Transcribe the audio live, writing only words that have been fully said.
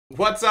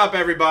What's up,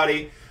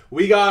 everybody?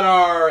 We got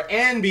our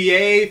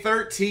NBA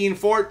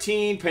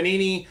 13-14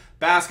 Panini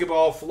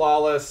Basketball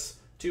Flawless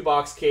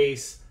 2-box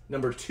case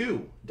number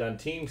 2, done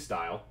team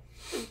style.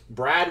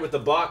 Brad with the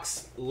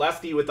Bucks,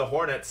 Lefty with the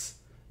Hornets,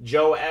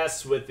 Joe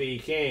S with the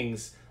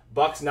Kings,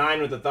 Bucks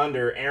 9 with the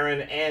Thunder,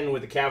 Aaron N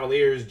with the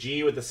Cavaliers,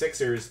 G with the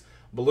Sixers,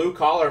 Blue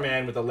Collar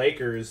Man with the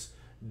Lakers,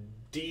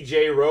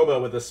 DJ Roba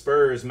with the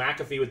Spurs,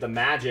 McAfee with the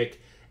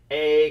Magic,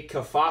 A.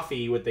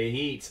 Kafafi with the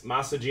Heat,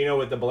 Masagino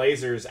with the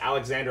Blazers,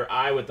 Alexander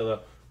I with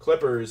the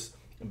Clippers,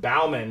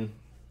 Bauman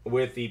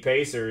with the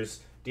Pacers,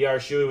 DR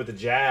Shuey with the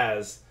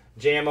Jazz,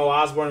 JMO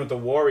Osborne with the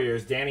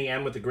Warriors, Danny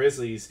M with the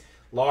Grizzlies,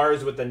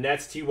 Lars with the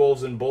Nets,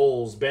 T-Wolves and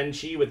Bulls, Ben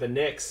Chi with the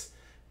Knicks,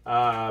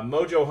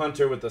 Mojo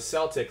Hunter with the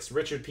Celtics,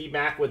 Richard P.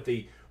 Mack with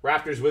the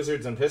Raptors,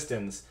 Wizards, and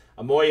Pistons,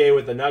 Amoye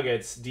with the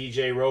Nuggets,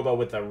 DJ Roba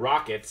with the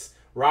Rockets,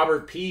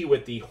 Robert P.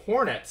 with the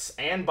Hornets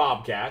and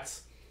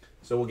Bobcats.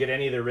 So we'll get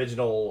any of the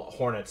original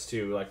Hornets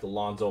too, like the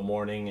Lonzo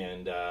Mourning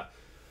and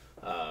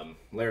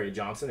Larry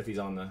Johnson if he's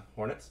on the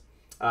Hornets.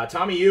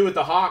 Tommy U with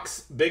the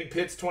Hawks, Big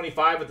Pitts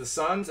 25 with the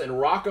Suns, and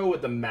Rocco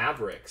with the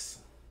Mavericks.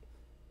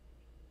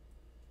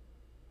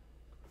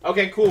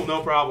 Okay, cool,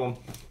 no problem.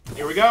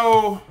 Here we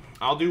go.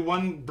 I'll do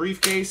one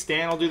briefcase.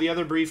 Dan will do the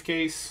other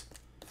briefcase.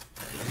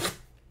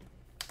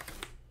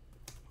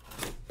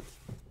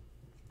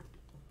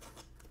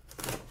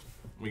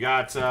 We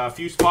got a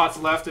few spots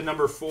left in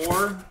number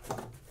 4.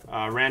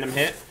 Random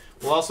hit.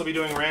 We'll also be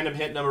doing random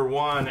hit number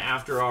 1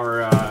 after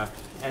our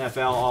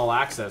NFL All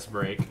Access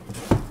break.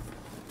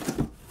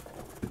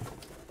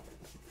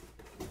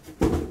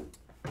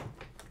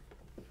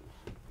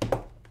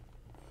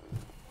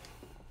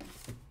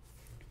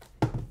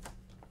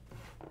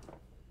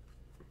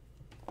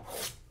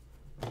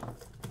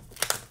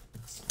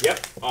 Yep,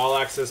 All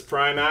Access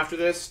Prime after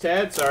this,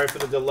 Ted. Sorry for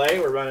the delay.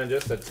 We're running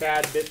just a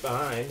tad bit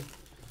behind.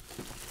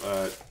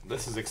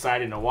 This is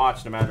exciting to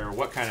watch no matter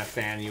what kind of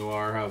fan you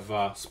are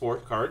of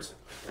sport cards.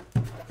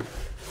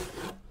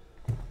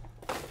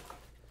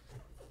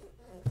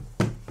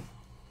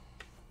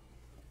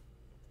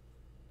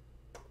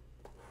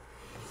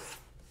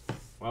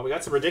 Well, we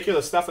got some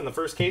ridiculous stuff in the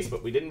first case,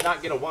 but we did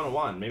not get a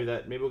 1-on-1.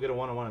 Maybe we'll get a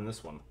 1-on-1 in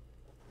this one.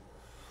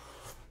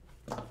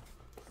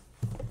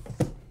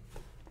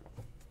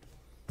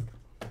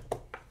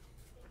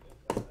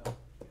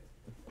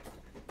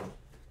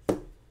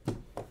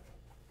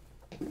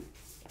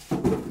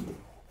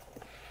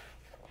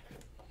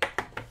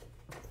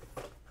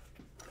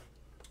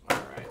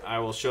 I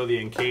will show the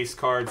encased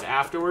cards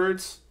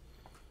afterwards.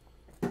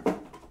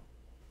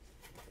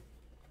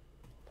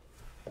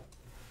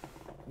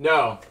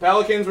 No,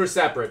 Pelicans were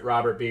separate,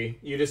 Robert B.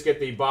 You just get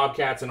the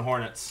Bobcats and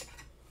Hornets.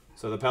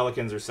 So the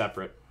Pelicans are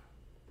separate.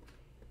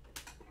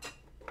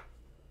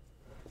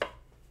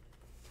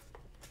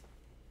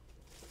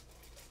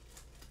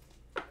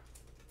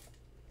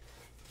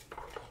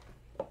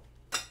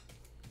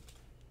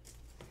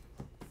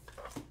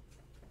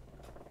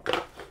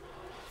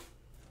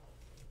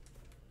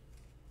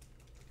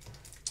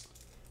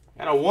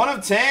 And a 1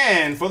 of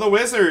 10 for the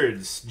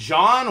Wizards.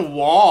 John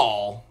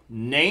Wall.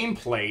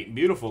 Nameplate.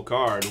 Beautiful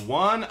card.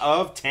 1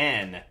 of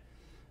 10.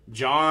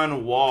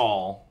 John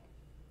Wall.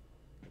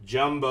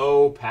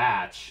 Jumbo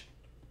patch.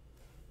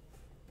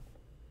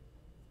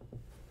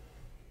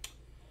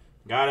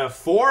 Got a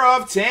 4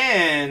 of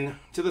 10.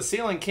 To the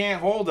ceiling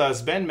can't hold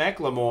us. Ben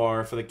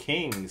McLemore for the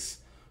Kings.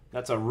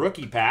 That's a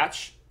rookie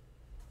patch.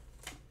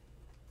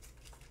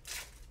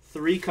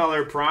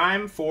 3-color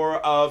prime, 4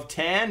 of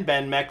 10.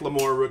 Ben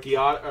McLemore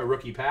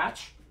rookie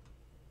patch.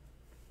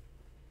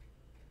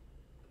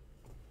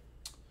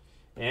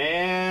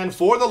 And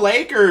for the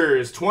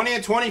Lakers, 20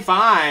 of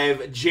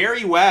 25,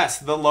 Jerry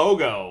West, the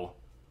logo.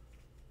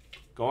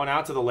 Going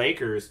out to the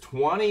Lakers,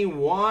 20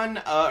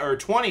 of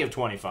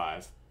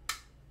 25.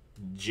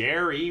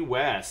 Jerry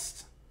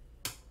West.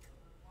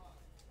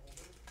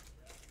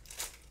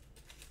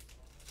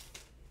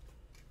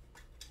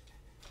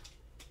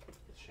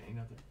 Shane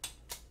up there.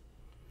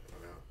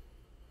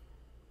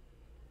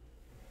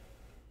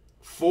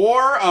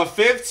 4 of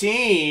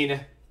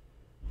 15.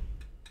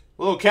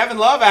 Little Kevin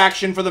Love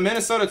action for the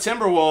Minnesota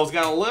Timberwolves.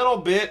 Got a little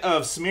bit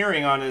of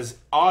smearing on his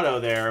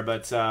auto there,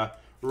 but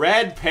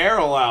red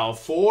parallel.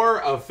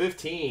 4 of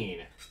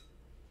 15.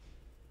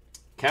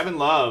 Kevin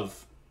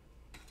Love.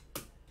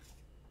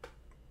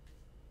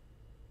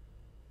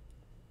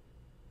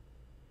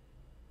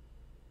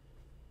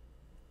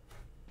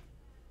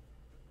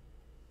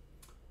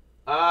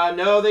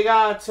 No, they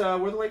got,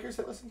 were the Lakers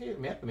hitless in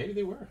game? Yeah, maybe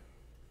they were. I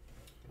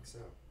think so.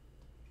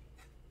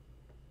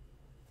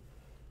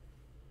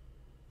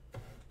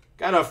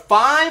 Got a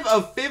 5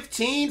 of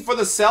 15 for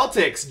the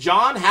Celtics.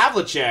 John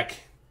Havlicek.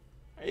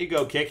 There you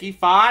go, Kiki.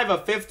 5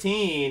 of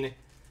 15.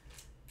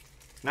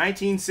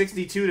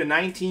 1962 to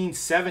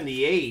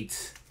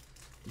 1978.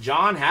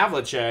 John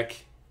Havlicek.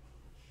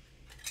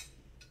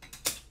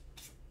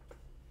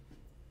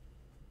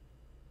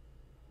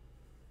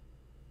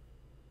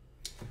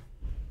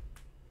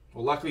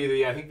 Well,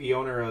 luckily, I think the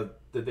owner,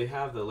 did they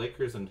have the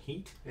Lakers and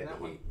Heat in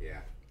that one? Yeah.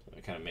 So I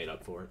kind of made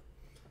up for it.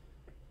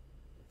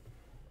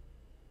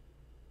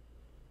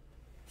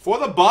 For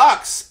the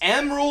Bucks,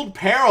 Emerald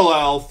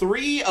Parallel,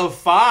 3 of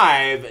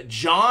 5,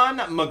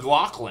 John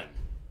McLaughlin.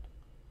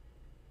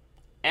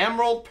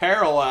 Emerald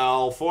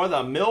Parallel for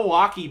the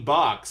Milwaukee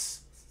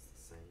Bucks.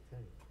 Same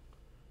thing.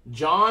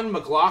 John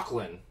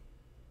McLaughlin.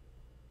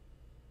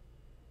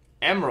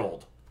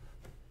 Emerald.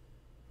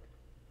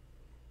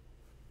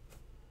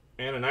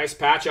 And a nice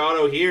patch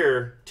auto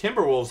here.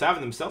 Timberwolves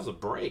having themselves a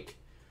break.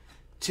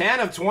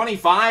 10 of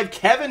 25,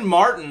 Kevin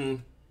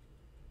Martin.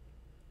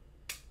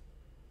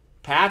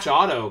 Patch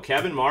auto,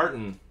 Kevin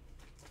Martin.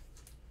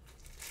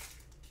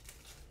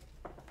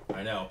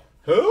 I know.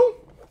 Who?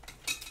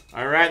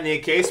 All right, in the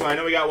case, so I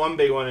know we got one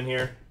big one in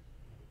here.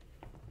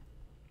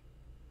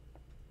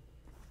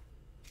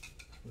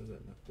 What is that?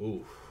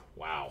 Ooh,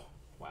 wow.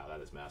 Wow,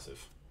 that is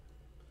massive.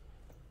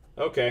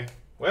 Okay,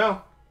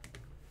 well.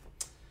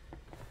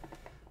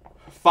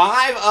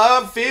 5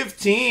 of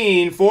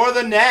 15 for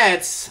the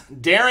Nets.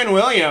 Darren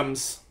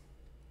Williams.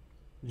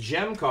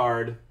 Gem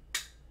card.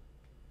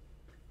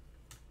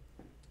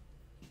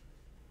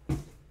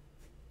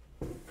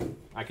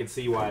 I can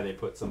see why they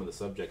put some of the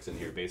subjects in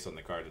here based on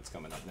the card that's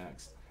coming up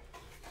next.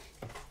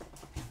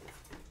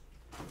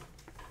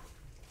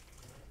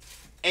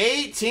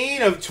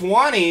 18 of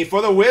 20 for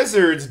the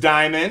Wizards.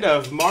 Diamond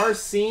of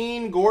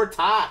Marcin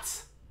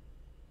Gortat.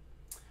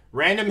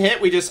 Random hit.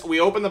 We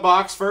open the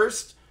box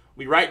first.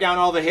 We write down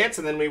all the hits,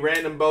 and then we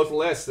random both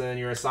lists, and then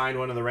you're assigned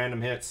one of the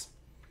random hits.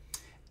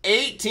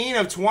 18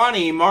 of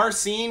 20,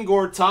 Marcin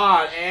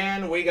Gortat,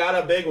 and we got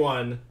a big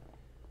one.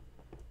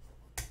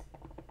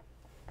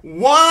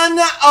 1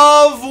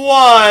 of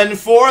 1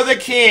 for the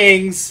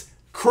Kings,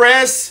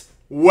 Chris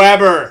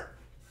Webber.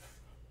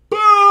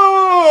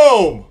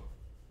 Boom!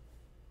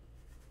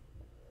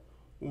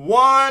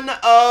 1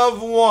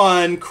 of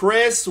 1,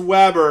 Chris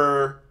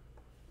Webber.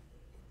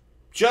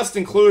 Just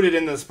included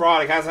in this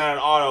product. Hasn't had an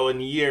auto in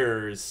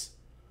years.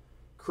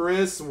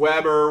 Chris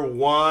Webber,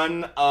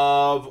 1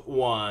 of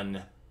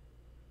 1.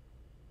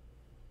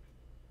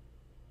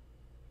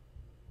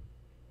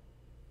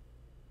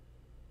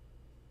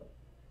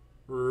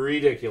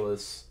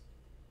 Ridiculous.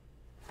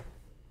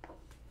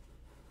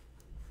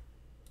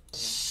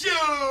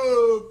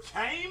 Shoot!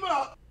 Came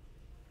up.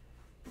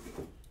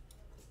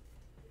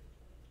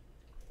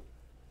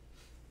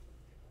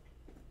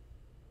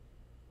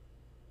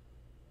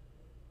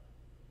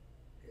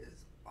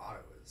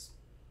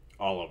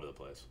 All over the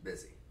place.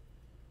 Busy.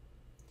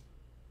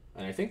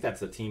 And I think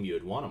that's the team you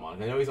would want him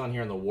on. I know he's on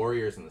here in the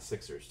Warriors and the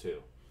Sixers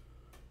too.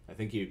 I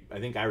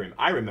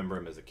remember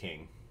him as a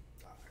King.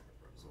 I remember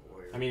him as a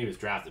Warrior. I mean, he was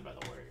drafted by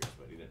the Warriors,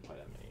 but he didn't play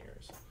that many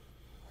years.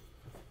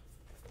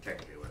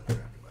 Technically, he wasn't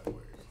drafted by the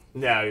Warriors.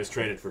 No, he was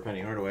traded for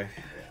Penny Hardaway.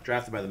 Yeah.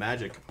 Drafted by the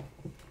Magic.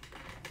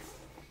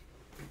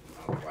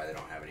 I don't know why they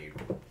don't have any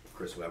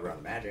Chris Webber on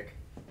the Magic.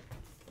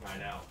 I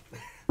know.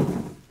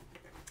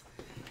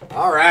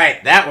 All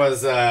right, that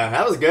was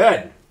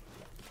good.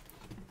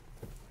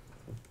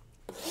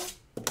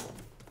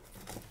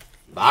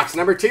 Box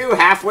number 2,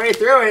 halfway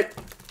through it.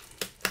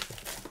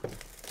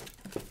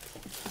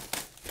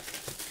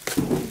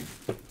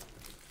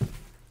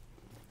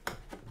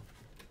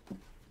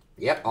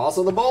 Yep,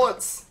 also the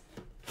Bullets.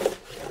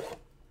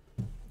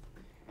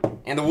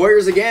 And the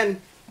Warriors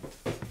again.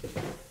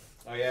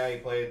 Oh yeah, he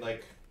played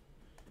like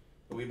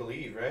We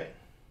Believe, right?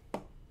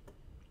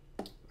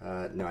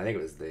 No, I think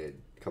it was the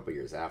couple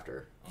years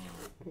after. I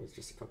think it was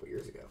just a couple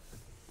years ago.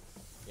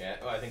 Yeah,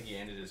 I think he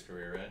ended his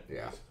career, right?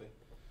 Yeah. Basically.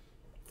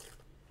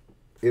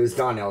 It was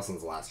Don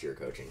Nelson's last year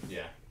coaching.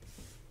 Yeah.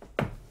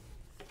 Well,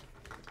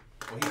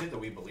 he did the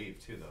We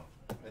Believe too, though.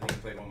 I think he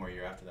played one more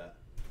year after that.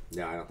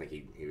 No, I don't think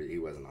he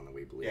wasn't on the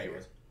We Believe. Yeah, he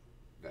was.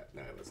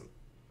 No, it wasn't.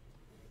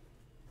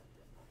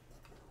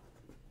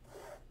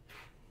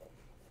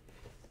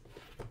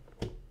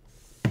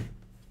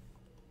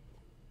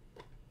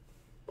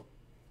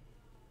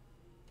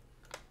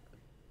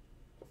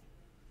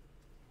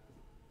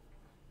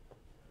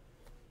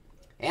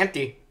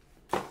 Empty.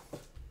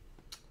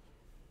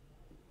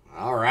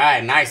 All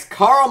right, nice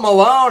Karl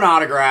Malone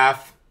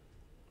autograph.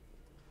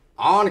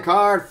 On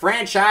card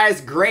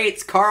franchise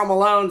greats Karl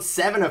Malone,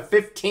 7 of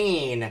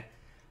 15.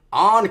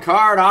 On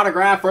card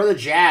autograph for the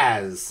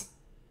Jazz.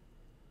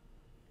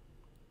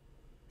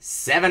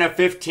 7 of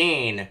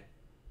 15.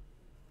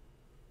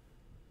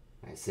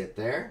 Nice hit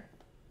there.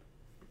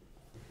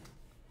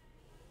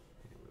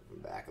 Move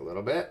him back a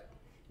little bit.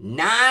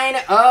 9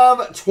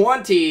 of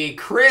 20.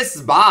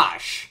 Chris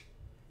Bosh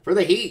for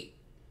the Heat.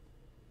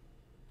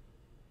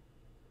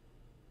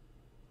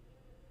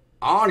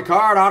 On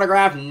card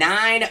autograph,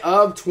 9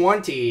 of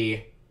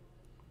 20.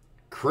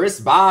 Chris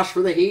Bosh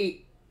for the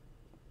Heat.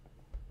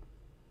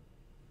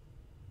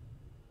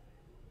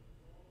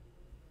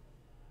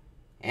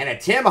 And a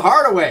Tim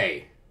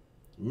Hardaway,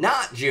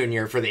 not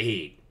junior, for the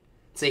Heat.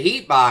 It's a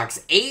Heat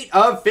box, 8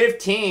 of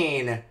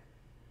 15.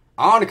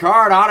 On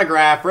card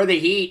autograph for the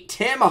Heat,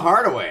 Tim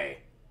Hardaway.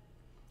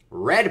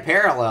 Red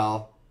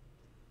parallel.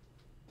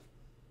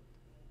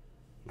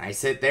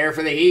 Nice hit there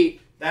for the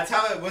Heat. That's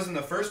how it was in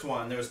the first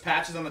one. There was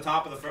patches on the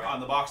top of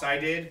the box I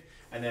did,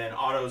 and then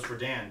autos for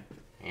Dan.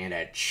 And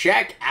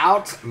check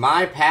out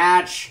my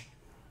patch.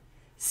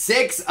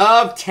 6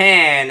 of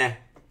 10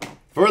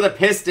 for the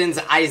Pistons,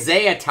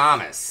 Isaiah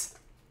Thomas.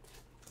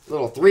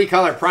 Little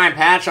 3-color prime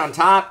patch on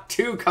top,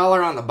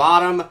 2-color on the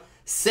bottom.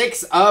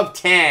 6 of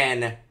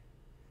 10.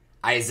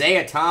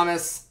 Isaiah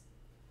Thomas.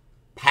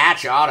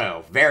 Patch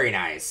auto. Very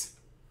nice.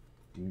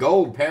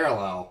 Gold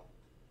parallel.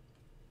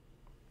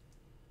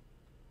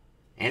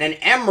 And an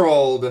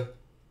emerald.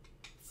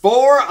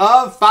 4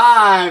 of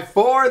 5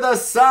 for the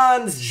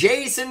Suns,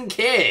 Jason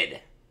Kidd.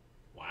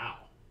 Wow.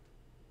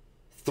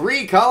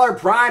 3-color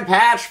prime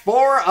patch,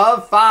 4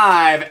 of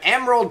 5.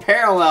 Emerald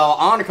parallel,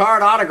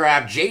 on-card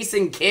autograph,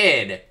 Jason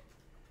Kidd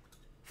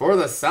for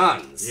the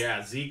Suns.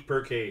 Yeah, Zeke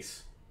per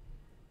case.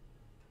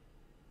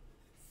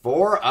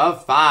 4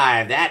 of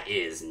 5. That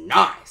is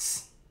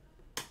nice.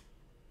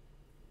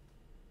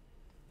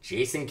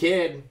 Jason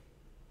Kidd.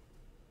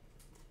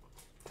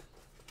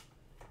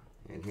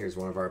 And here's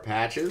one of our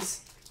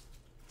patches.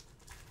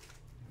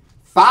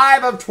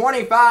 5 of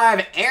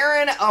 25,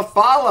 Aaron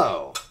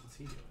Affollo. What's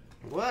he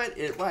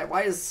doing?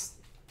 Why is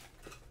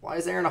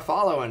Aaron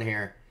Affollo in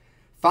here?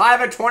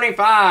 5 of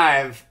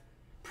 25,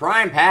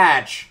 prime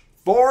patch,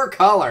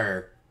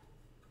 4-color.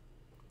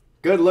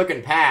 Good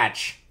looking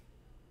patch.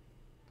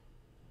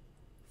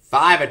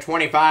 5 of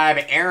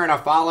 25, Aaron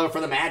Affollo for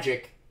the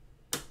Magic.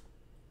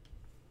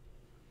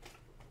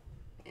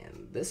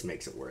 And this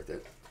makes it worth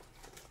it.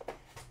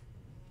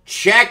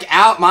 Check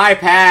out my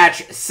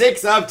patch.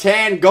 6 of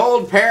 10,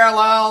 gold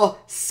parallel,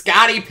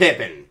 Scottie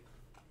Pippen.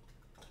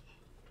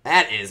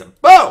 That is a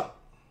boom.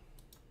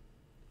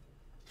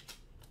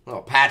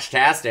 Little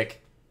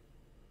patch-tastic.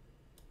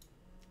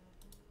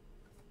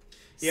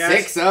 Yes.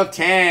 6 of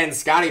 10,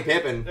 Scottie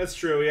Pippen. That's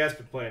true. He has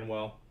been playing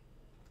well.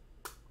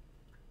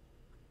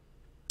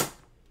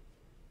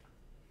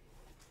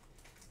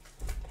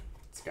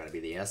 It's got to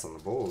be the S on the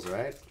Bulls,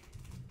 right?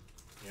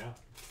 Yeah.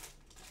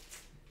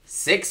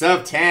 6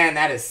 of 10.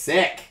 That is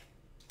sick.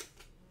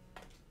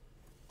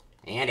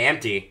 And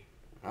empty.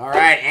 All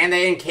right, and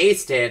they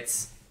encased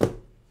hits.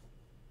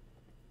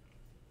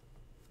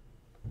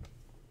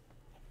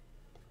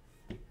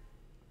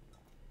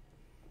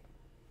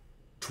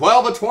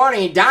 $12 of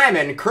 20,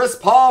 Diamond, Chris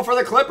Paul for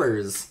the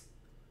Clippers.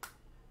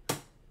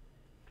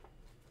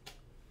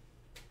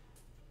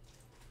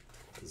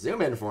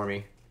 Zoom in for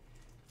me.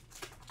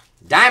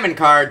 Diamond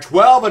card,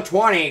 12 of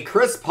 20,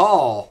 Chris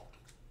Paul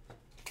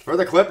for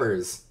the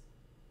Clippers.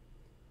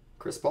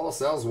 Chris Paul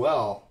sells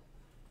well.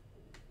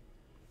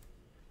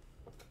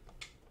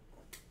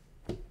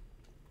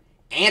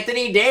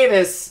 Anthony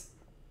Davis.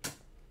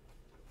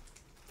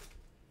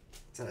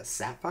 Is that a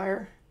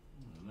sapphire?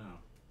 I don't know.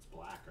 It's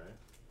black, right?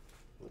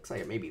 Looks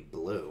like it may be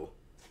blue.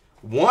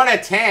 1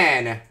 of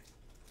 10.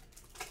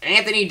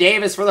 Anthony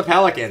Davis for the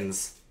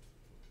Pelicans.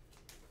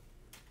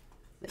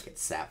 I think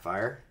it's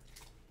sapphire.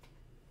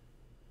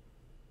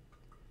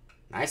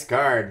 Nice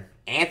card.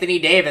 Anthony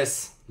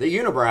Davis, the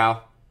unibrow.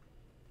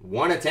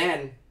 1 of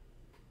 10.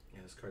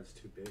 Yeah, this card's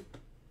too big.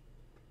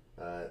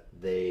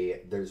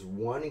 There's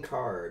one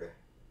card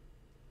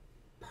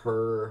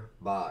per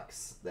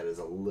box that is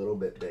a little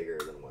bit bigger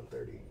than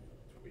 130.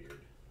 Weird.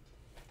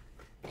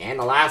 And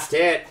the last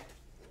hit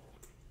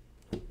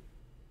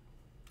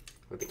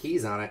with the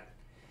keys on it.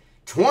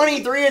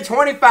 23 of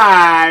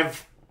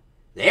 25.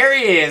 There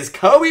he is,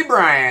 Kobe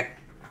Bryant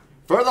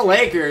for the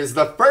Lakers.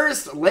 The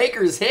first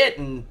Lakers hit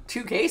in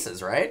 2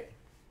 cases, right?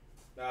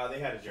 They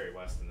had a Jerry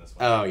West in this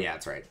one. Oh, yeah,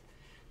 that's right.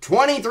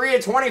 23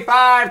 of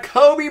 25,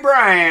 Kobe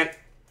Bryant.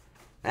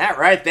 That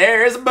right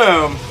there is a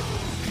boom.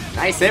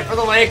 Nice hit for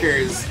the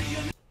Lakers.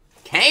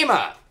 Came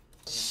up.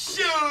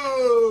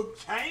 Shoot!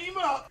 Came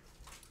up!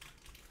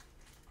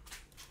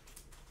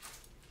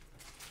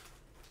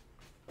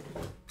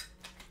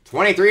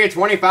 $23 of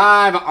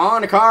 25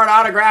 on card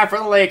autograph for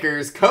the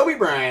Lakers. Kobe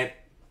Bryant.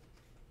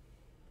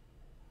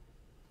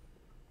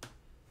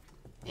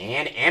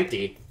 And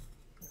empty.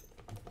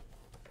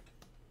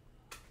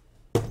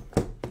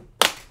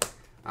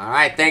 All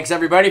right, thanks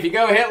everybody. If you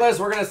go hitless,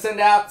 we're going to send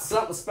out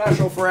something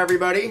special for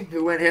everybody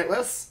who went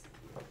hitless.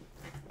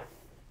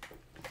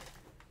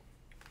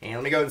 And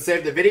let me go ahead and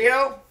save the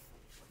video.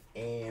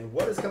 And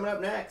what is coming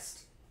up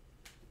next?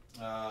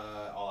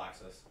 All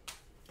access.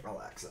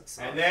 All access.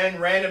 And then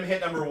random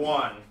hit number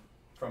 1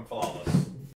 from Flawless.